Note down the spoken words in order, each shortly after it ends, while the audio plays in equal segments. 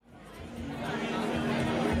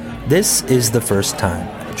This is The First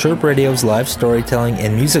Time, Chirp Radio's live storytelling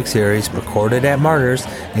and music series recorded at Martyrs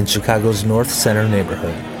in Chicago's North Center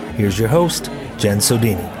neighborhood. Here's your host, Jen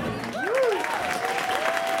Sodini.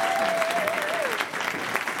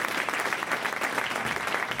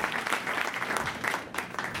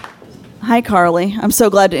 Hi, Carly. I'm so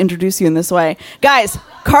glad to introduce you in this way. Guys,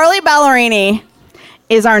 Carly Ballerini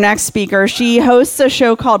is our next speaker. She hosts a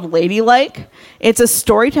show called Ladylike. It's a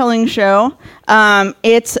storytelling show.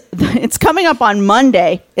 It's coming up on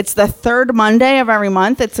Monday. It's the third Monday of every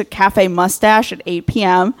month. It's at Cafe Mustache at 8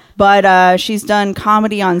 p.m. But she's done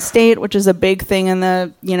comedy on state, which is a big thing in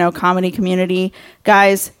the comedy community.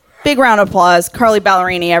 Guys, big round of applause. Carly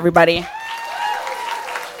Ballerini, everybody.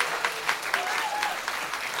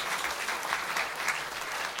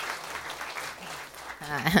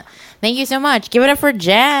 Thank you so much. Give it up for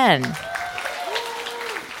Jen.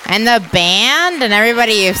 And the band and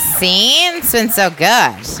everybody you've seen. It's been so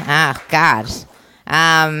good. Oh, God.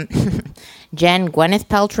 Jen, Gwyneth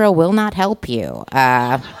Paltrow will not help you.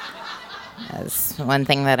 That's one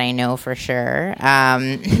thing that I know for sure.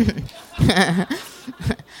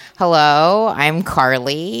 Hello, I'm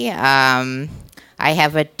Carly. I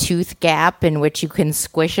have a tooth gap in which you can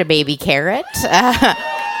squish a baby carrot.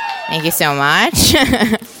 Thank you so much.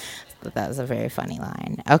 That was a very funny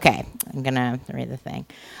line. Okay, I'm going to read the thing.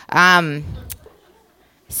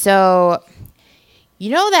 So, you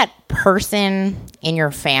know that person in your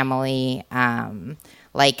family,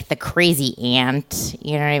 like the crazy aunt,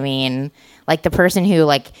 you know what I mean? Like the person who,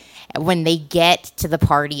 like, when they get to the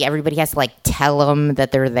party, everybody has to, like, tell them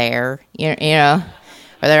that they're there, you know?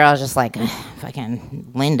 Or they're all just like,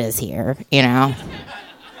 fucking Linda's here, you know?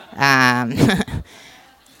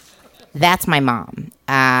 That's my mom.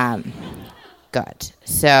 Good.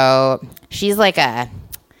 So she's like I'm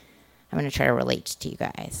going to try to relate to you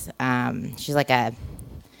guys. She's like an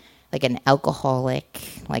alcoholic,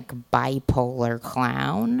 like bipolar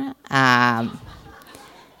clown.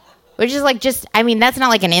 Which is like that's not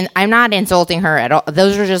like I'm not insulting her at all.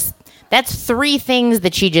 That's three things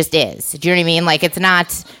that she just is. Do you know what I mean? Like, it's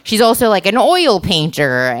not... She's also, like, an oil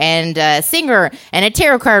painter and a singer and a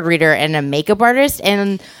tarot card reader and a makeup artist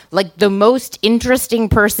and, like, the most interesting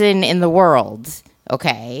person in the world.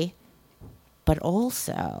 Okay? But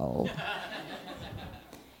also...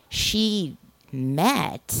 She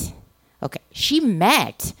met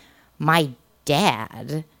my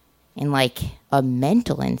dad in, like, a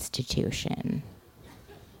mental institution.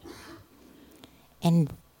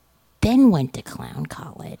 And... then went to clown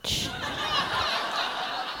college.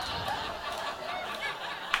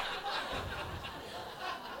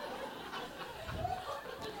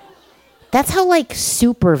 That's how, like,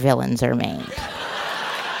 super villains are made.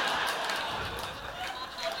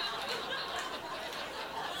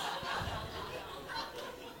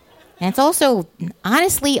 And it's also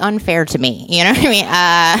honestly unfair to me. You know what I mean?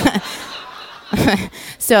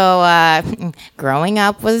 So, growing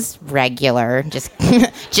up was regular. Just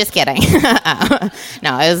kidding.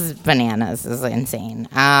 No, it was bananas. It was insane.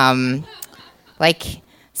 Like,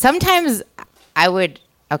 sometimes I would...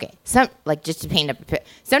 Okay, just to paint up a picture.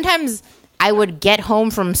 Sometimes I would get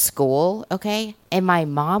home from school, okay, and my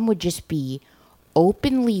mom would just be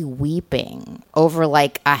openly weeping over,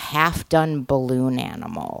 like, a half-done balloon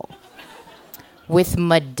animal. With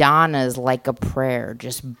Madonna's Like a Prayer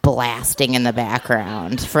just blasting in the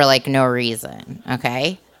background for, like, no reason,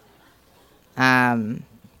 okay?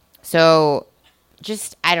 So,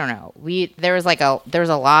 just, I don't know. There was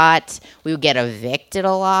a lot. We would get evicted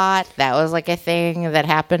a lot. That was, like, a thing that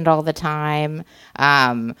happened all the time.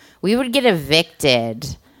 We would get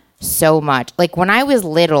evicted so much. Like, when I was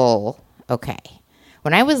little, I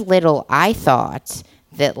thought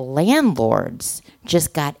that landlords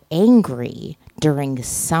just got angry during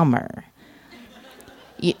summer.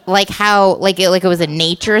 Like how it was a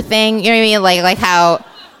nature thing, you know what I mean?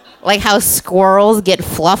 Like how squirrels get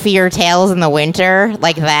fluffier tails in the winter,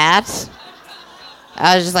 like that.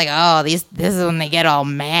 I was just like, oh, this is when they get all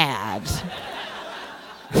mad.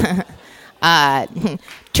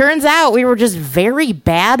 Turns out we were just very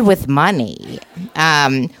bad with money.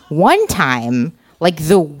 One time, like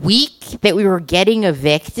the week that we were getting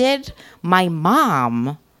evicted, my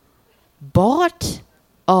mom bought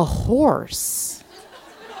a horse.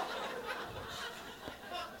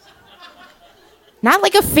 Not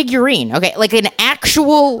like a figurine, okay? Like an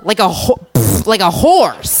actual, like a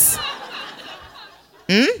horse.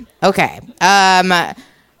 Okay.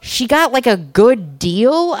 She got like a good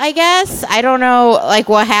deal, I guess. I don't know like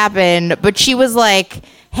what happened, but she was like,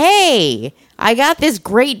 "Hey, I got this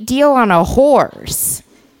great deal on a horse."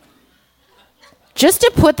 just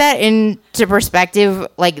to put that into perspective,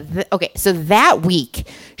 like, okay, so that week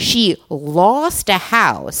she lost a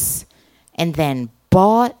house and then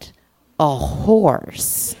bought a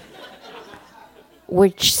horse,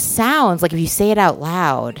 which sounds like, if you say it out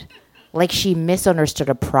loud, like she misunderstood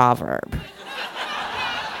a proverb.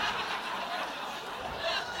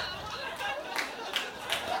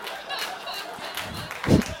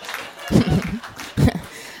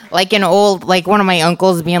 Like like one of my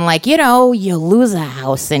uncles being like, you lose a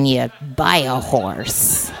house and you buy a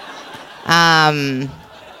horse.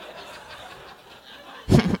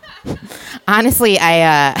 Honestly,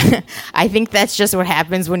 I think that's just what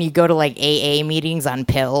happens when you go to like AA meetings on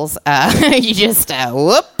pills. You just,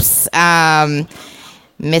 whoops,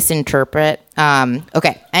 misinterpret.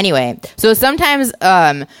 Okay, anyway, so sometimes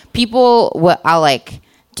I'll like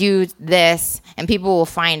do this, and people will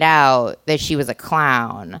find out that she was a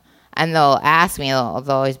clown, and they'll ask me, they'll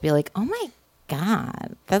always be like, oh my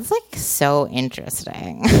God, that's like so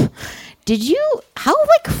interesting. How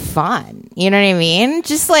like fun, you know what I mean?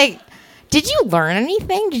 Just like, did you learn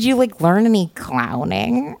anything? Did you like learn any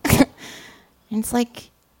clowning? And it's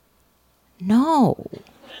like, no.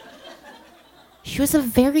 She was a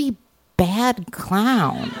very bad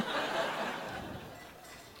clown.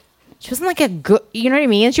 She wasn't like a good, you know what I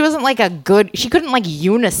mean? She wasn't like a good, she couldn't like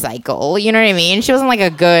unicycle, you know what I mean? She wasn't like a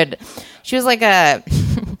good, she was like a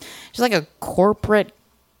corporate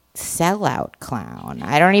sellout clown.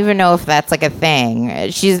 I don't even know if that's like a thing.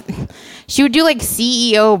 She would do like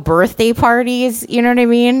CEO birthday parties, you know what I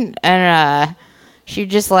mean? And she'd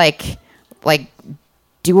just like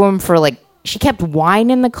do them for like, she kept wine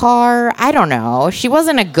in the car. I don't know. She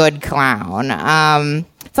wasn't a good clown.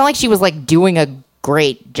 It's not like she was like doing a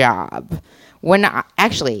great job.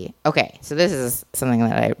 Okay, so this is something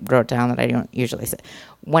that I wrote down that I don't usually say.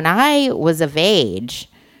 When I was of age,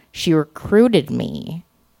 she recruited me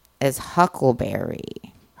as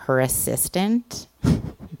Huckleberry, her assistant.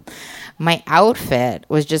 My outfit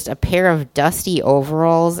was just a pair of dusty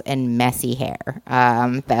overalls and messy hair.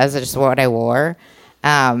 That was just what I wore.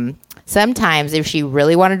 Sometimes, if she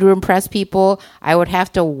really wanted to impress people, I would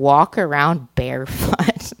have to walk around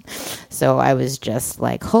barefoot. So I was just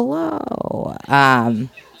like, hello.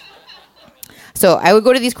 So I would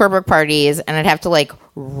go to these corporate parties, and I'd have to like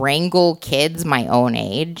wrangle kids my own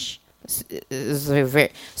age.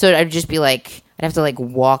 So I'd just be like, I'd have to like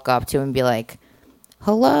walk up to him and be like,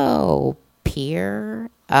 hello, peer.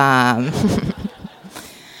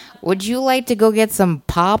 Would you like to go get some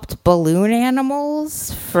popped balloon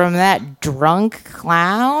animals from that drunk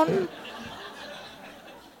clown?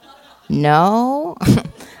 No?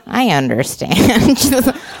 I understand.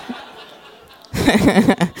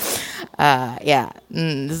 Yeah.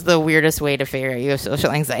 This is the weirdest way to figure out you have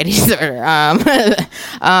social anxiety disorder.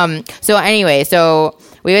 So anyway, so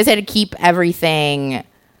we always had to keep everything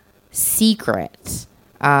secret.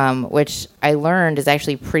 Which I learned is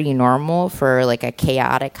actually pretty normal for like a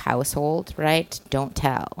chaotic household, right? Don't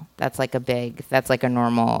tell. That's like a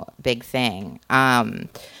normal big thing.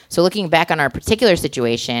 So looking back on our particular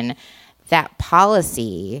situation, that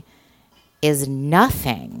policy is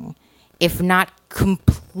nothing if not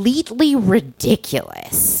completely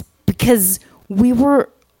ridiculous, because we were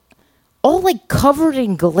all like covered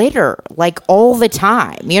in glitter like all the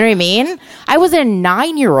time. You know what I mean? I was a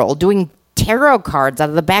 9-year-old doing tarot cards out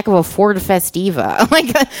of the back of a Ford Festiva.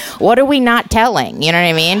 Like, what are we not telling? You know what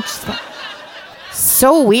I mean?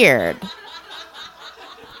 So weird.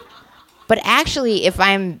 But actually, if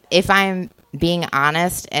I'm being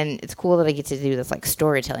honest, and it's cool that I get to do this like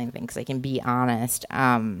storytelling thing because I can be honest,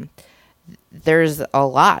 there's a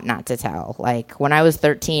lot not to tell. Like, when I was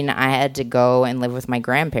 13, I had to go and live with my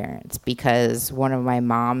grandparents because one of my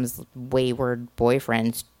mom's wayward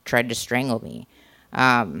boyfriends tried to strangle me.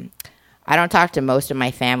 I don't talk to most of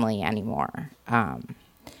my family anymore.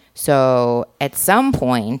 So at some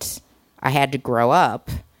point, I had to grow up,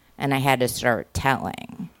 and I had to start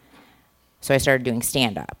telling. So I started doing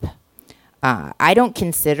stand-up. I don't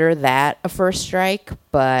consider that a first strike,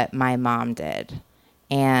 but my mom did.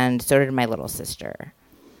 And so did my little sister.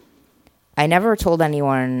 I never told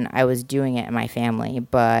anyone I was doing it in my family,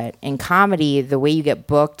 but in comedy, the way you get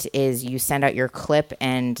booked is you send out your clip,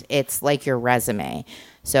 and it's like your resume.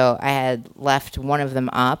 So I had left one of them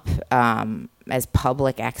up as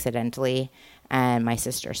public accidentally, and my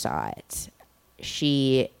sister saw it.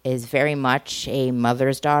 She is very much a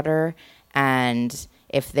mother's daughter, and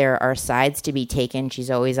if there are sides to be taken,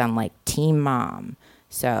 she's always on like team mom.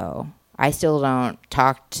 So I still don't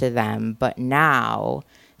talk to them, but now,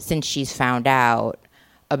 since she's found out,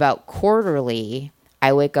 about quarterly,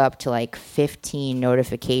 I wake up to like 15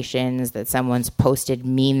 notifications that someone's posted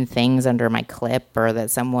mean things under my clip, or that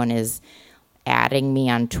someone is adding me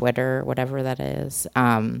on Twitter, whatever that is.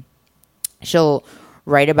 She'll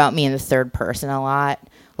write about me in the third person a lot.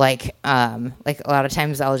 Like a lot of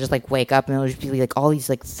times I'll just like wake up and it'll just be like all these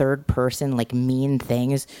like third person like mean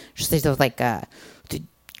things. She'll say stuff like,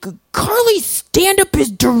 Carly's stand up is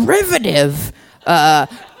derivative.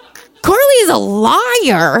 Carly is a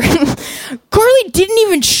liar. Carly didn't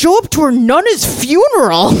even show up to her nonna's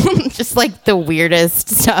funeral. Just like the weirdest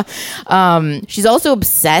stuff. She's also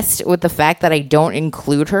obsessed with the fact that I don't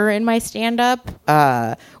include her in my stand-up.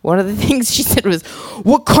 One of the things she said was,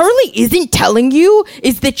 what Carly isn't telling you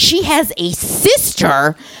is that she has a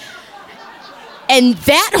sister, and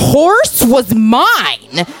that horse was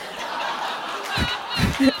mine.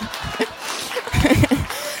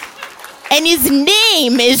 And his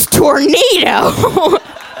name is Tornado.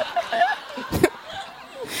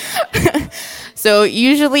 So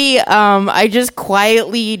usually I just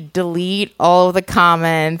quietly delete all of the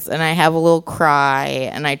comments and I have a little cry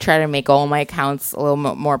and I try to make all my accounts a little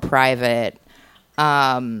more private.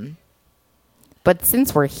 But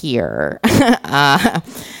since we're here,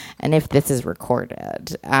 and if this is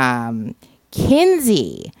recorded,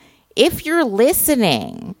 Kinsey, if you're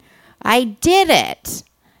listening, I did it.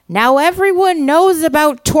 Now everyone knows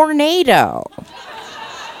about Tornado.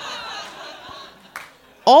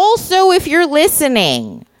 Also, if you're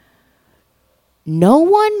listening, no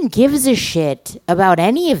one gives a shit about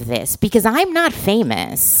any of this because I'm not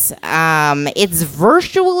famous. It's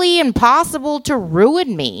virtually impossible to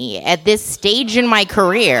ruin me at this stage in my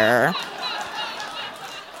career.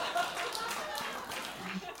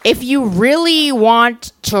 If you really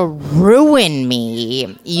want to ruin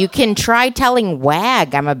me, you can try telling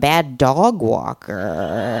WAG I'm a bad dog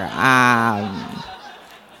walker.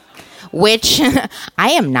 Which I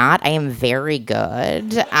am not. I am very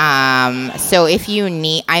good. So if you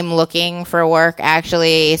need, I'm looking for work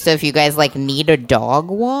actually. So if you guys like need a dog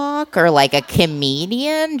walk or like a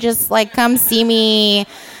comedian, just like come see me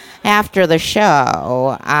after the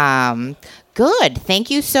show. Good. Thank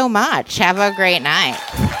you so much. Have a great night.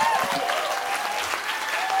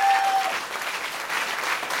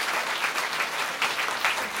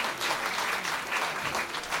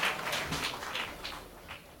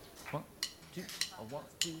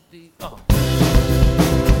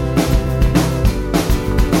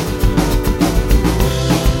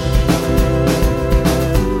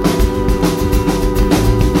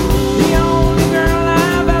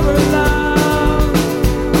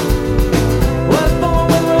 Was born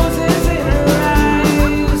with roses in her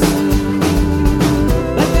eyes.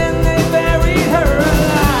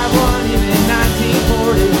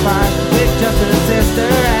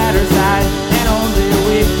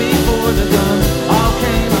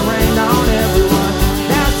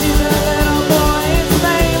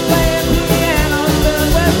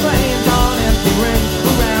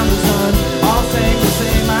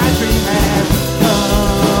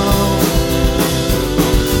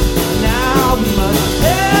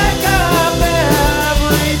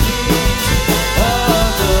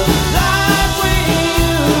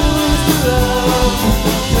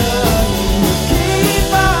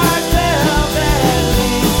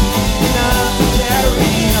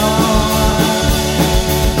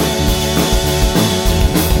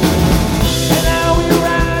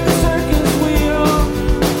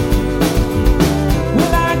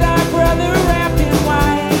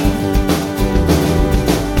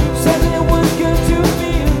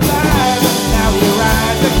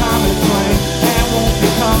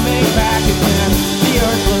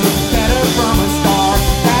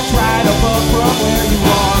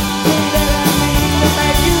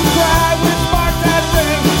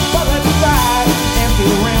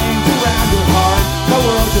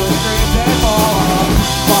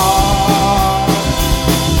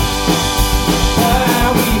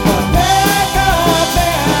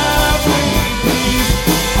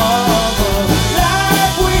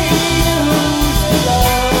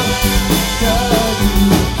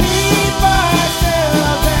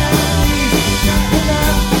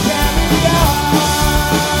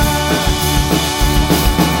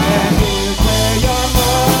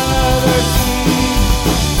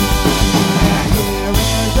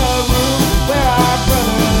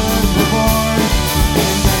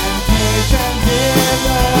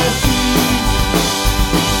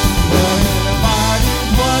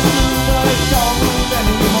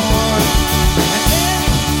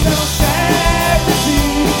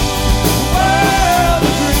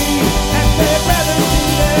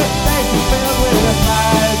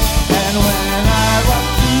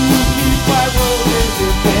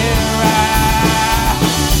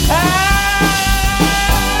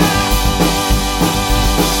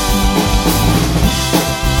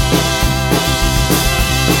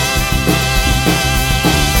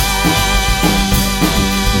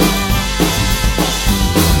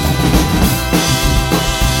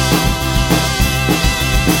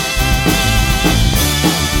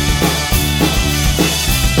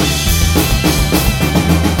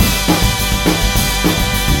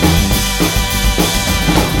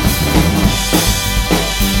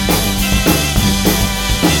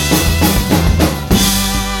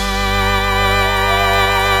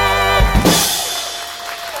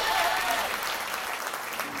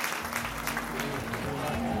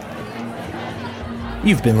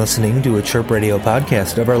 You've been listening to a Chirp Radio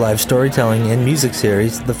podcast of our live storytelling and music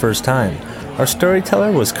series, The First Time. Our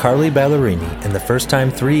storyteller was Carly Ballerini, and The First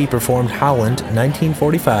Time 3 performed Holland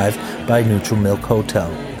 1945 by Neutral Milk Hotel.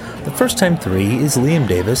 The First Time 3 is Liam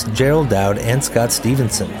Davis, Gerald Dowd, and Scott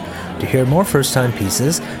Stevenson. To hear more First Time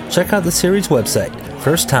pieces, check out the series website,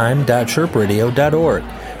 firsttime.chirpradio.org.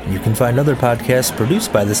 You can find other podcasts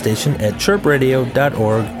produced by the station at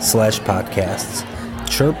chirpradio.org/podcasts.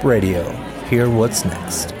 Chirp Radio. Hear what's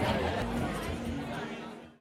next.